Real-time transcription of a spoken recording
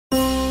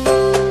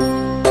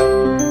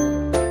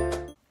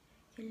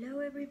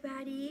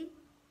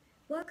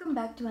Welcome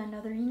back to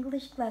another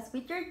English class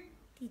with your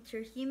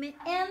teacher Jime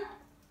and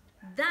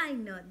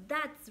Dino.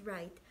 That's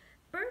right.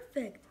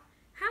 Perfect.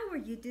 How are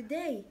you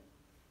today?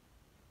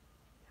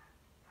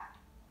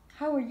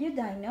 How are you,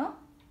 Dino?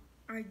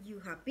 Are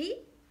you happy?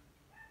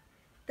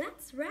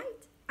 That's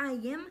right. I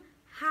am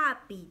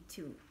happy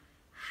too.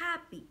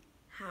 Happy.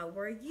 How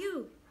are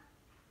you?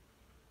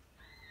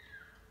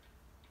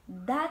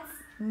 That's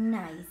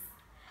nice.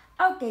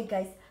 Okay,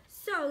 guys.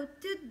 So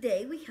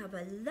today we have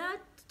a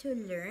lot to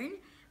learn,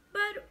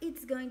 but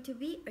it's going to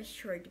be a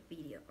short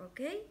video,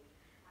 okay?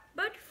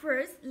 But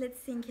first, let's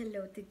sing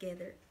hello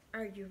together.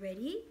 Are you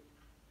ready?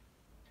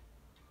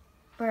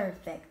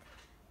 Perfect.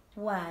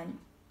 1,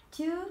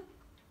 2,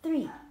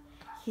 3.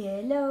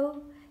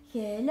 Hello,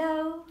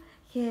 hello,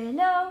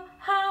 hello,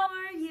 how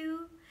are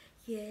you?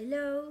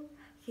 Hello,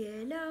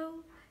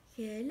 hello,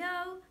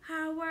 hello,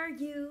 how are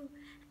you?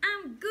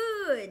 I'm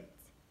good.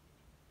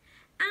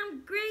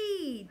 I'm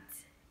great.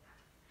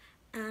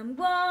 I'm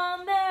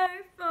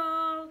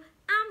wonderful.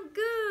 I'm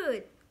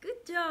good.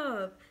 Good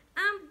job.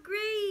 I'm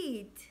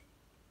great.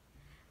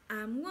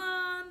 I'm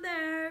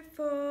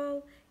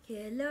wonderful.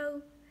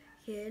 Hello,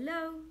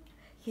 hello,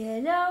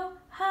 hello,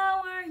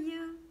 how are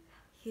you?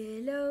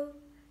 Hello,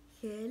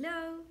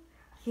 hello,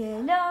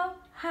 hello,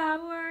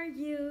 how are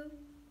you?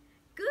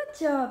 Good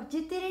job,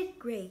 you did it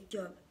great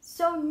job.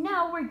 So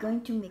now we're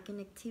going to make an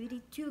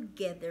activity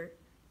together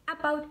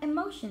about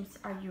emotions.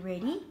 Are you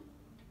ready?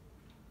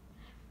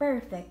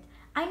 Perfect.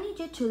 I need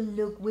you to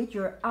look with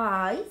your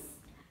eyes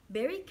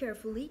very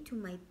carefully to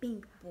my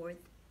pink board.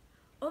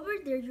 Over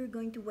there you're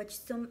going to watch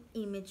some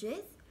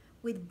images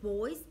with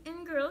boys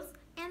and girls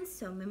and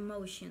some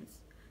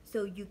emotions.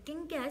 So you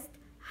can guess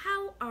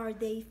how are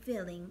they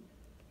feeling.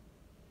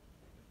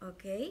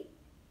 Okay?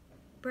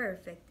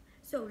 Perfect.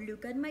 So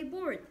look at my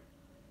board.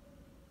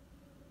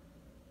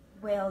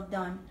 Well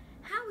done.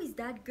 How is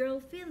that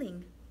girl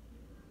feeling?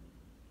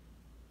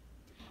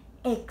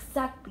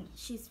 Exactly.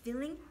 She's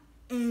feeling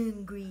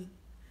angry.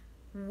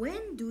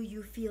 When do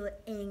you feel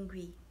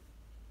angry?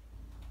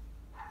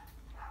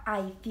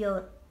 I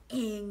feel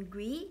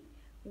angry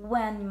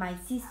when my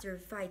sister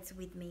fights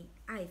with me.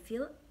 I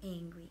feel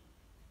angry.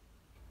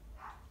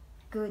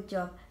 Good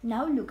job.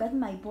 Now look at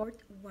my board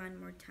one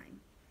more time.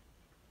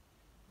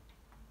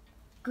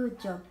 Good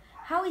job.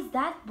 How is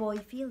that boy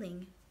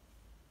feeling?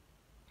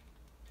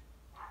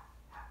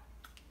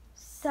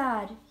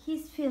 Sad.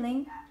 He's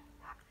feeling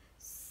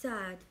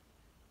sad.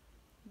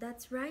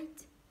 That's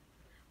right.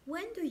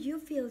 When do you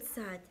feel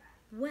sad?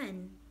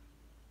 When?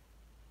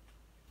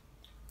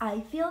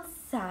 I feel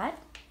sad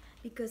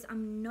because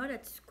I'm not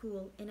at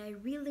school and I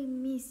really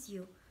miss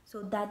you.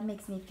 So that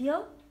makes me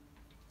feel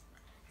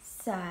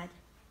sad.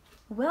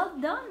 Well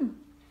done.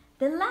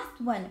 The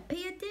last one.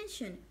 Pay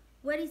attention.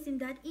 What is in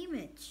that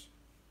image?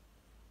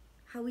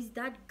 How is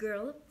that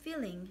girl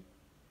feeling?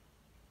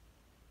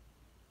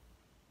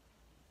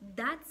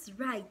 That's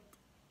right.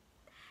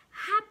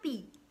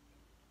 Happy.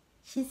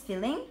 She's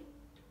feeling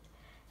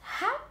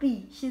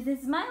happy. She's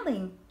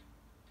smiling.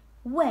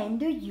 When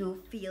do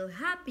you feel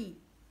happy?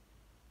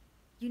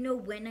 You know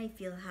when I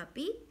feel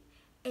happy?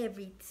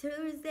 Every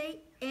Tuesday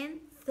and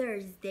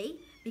Thursday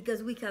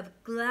because we have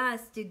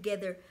class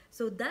together.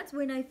 So that's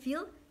when I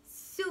feel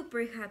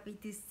super happy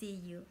to see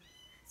you.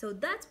 So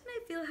that's when I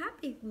feel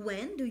happy.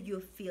 When do you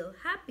feel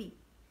happy?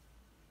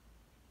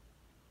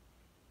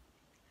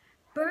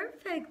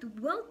 Perfect.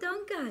 Well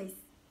done, guys.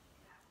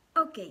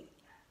 Okay,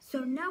 so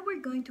now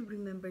we're going to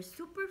remember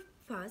super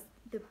fast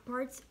the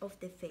parts of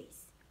the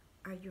face.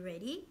 Are you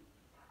ready?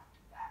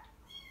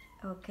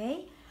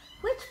 Okay.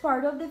 Which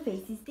part of the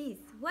face is this?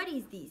 What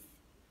is this?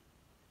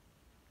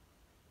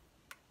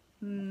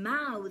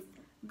 Mouth.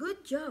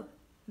 Good job.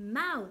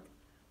 Mouth.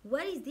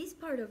 What is this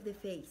part of the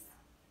face?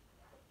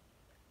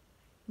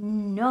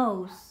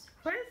 Nose.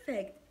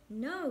 Perfect.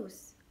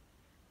 Nose.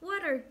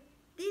 What are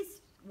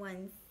these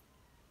ones?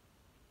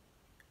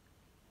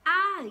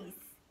 Eyes.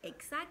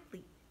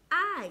 Exactly.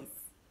 Eyes.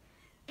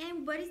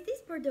 And what is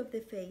this part of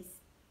the face?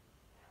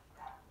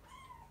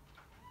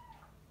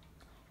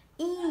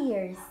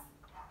 Ears.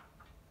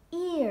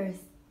 Ears.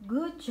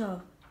 Good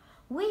job.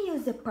 We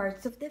use the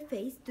parts of the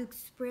face to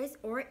express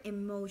our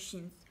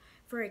emotions.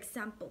 For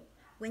example,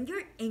 when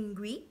you're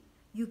angry,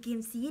 you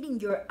can see it in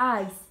your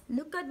eyes.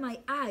 Look at my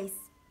eyes.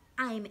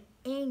 I'm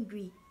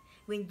angry.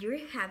 When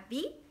you're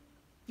happy,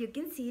 you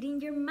can see it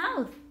in your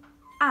mouth.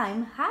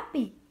 I'm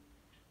happy.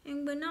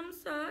 And when I'm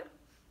sad,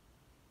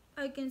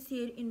 I can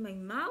see it in my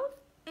mouth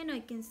and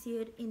I can see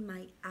it in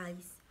my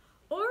eyes.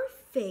 Our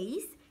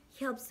face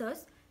helps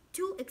us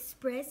to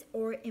express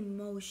our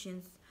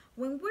emotions.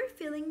 When we're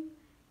feeling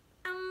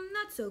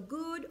not so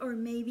good or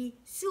maybe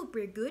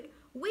super good,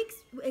 we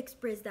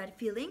express that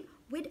feeling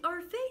with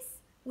our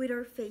face, with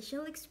our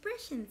facial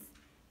expressions.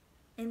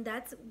 And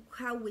that's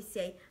how we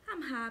say,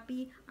 I'm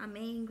happy, I'm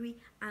angry,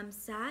 I'm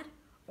sad.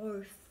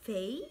 Our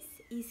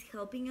face is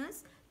helping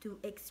us to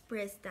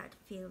express that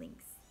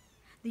feelings.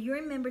 Do you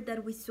remember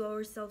that we saw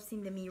ourselves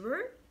in the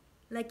mirror?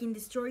 Like in the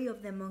story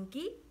of the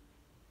monkey?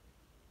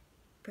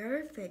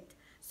 Perfect.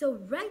 So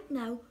right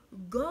now,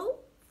 go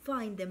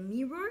find the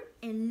mirror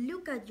and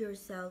look at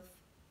yourself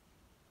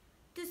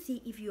to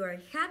see if you are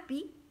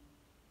happy,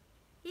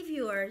 if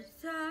you are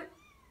sad,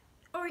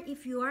 or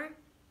if you are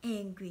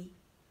angry.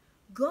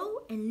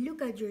 Go and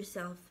look at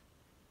yourself.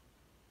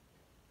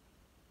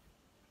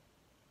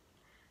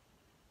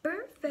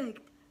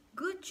 Perfect!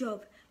 Good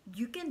job!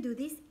 You can do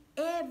this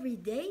every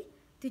day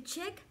to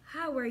check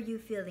how are you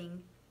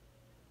feeling.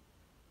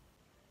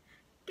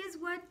 Guess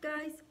what,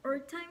 guys? Our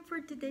time for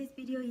today's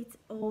video is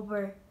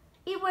over.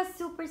 It was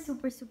super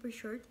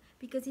short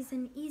because it's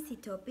an easy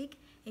topic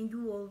and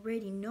you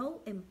already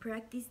know and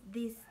practice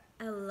this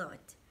a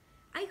lot.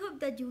 I hope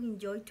that you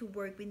enjoy to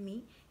work with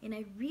me, and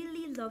I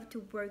really love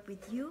to work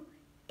with you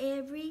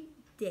every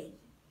day.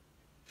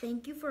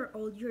 Thank you for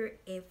all your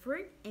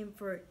effort and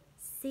for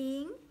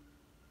seeing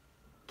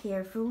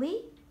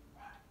carefully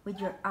with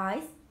your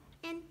eyes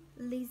and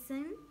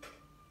listening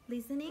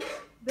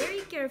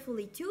very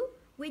carefully too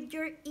with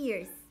your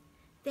ears.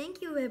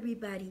 Thank you,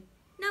 everybody.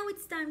 Now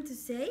it's time to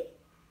say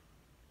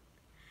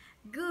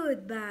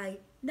goodbye.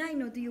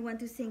 Dino, do you want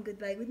to sing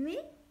goodbye with me?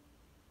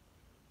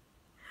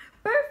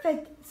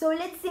 Perfect! So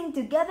let's sing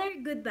together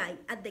goodbye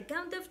at the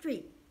count of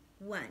 3.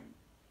 1,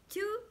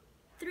 2,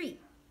 3.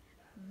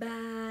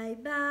 Bye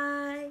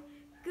bye,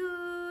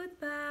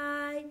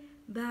 goodbye.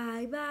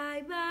 Bye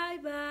bye bye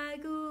bye,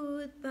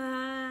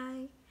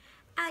 goodbye.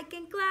 I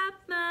can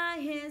clap my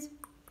hands,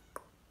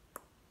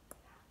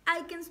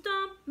 I can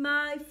stomp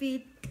my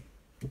feet,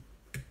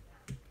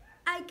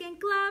 I can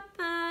clap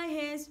my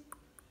hands,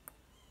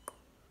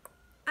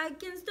 I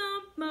can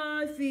stomp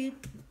my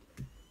feet.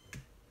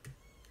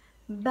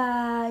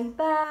 Bye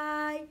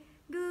bye,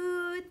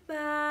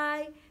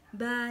 goodbye.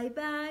 Bye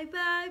bye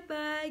bye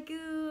bye,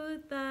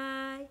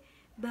 goodbye.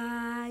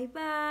 Bye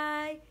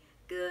bye,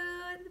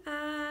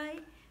 goodbye.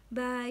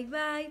 Bye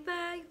bye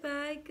bye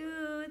bye,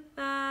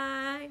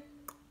 goodbye.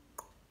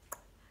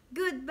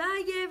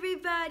 Goodbye,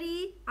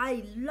 everybody.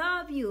 I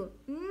love you.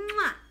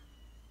 Mwah!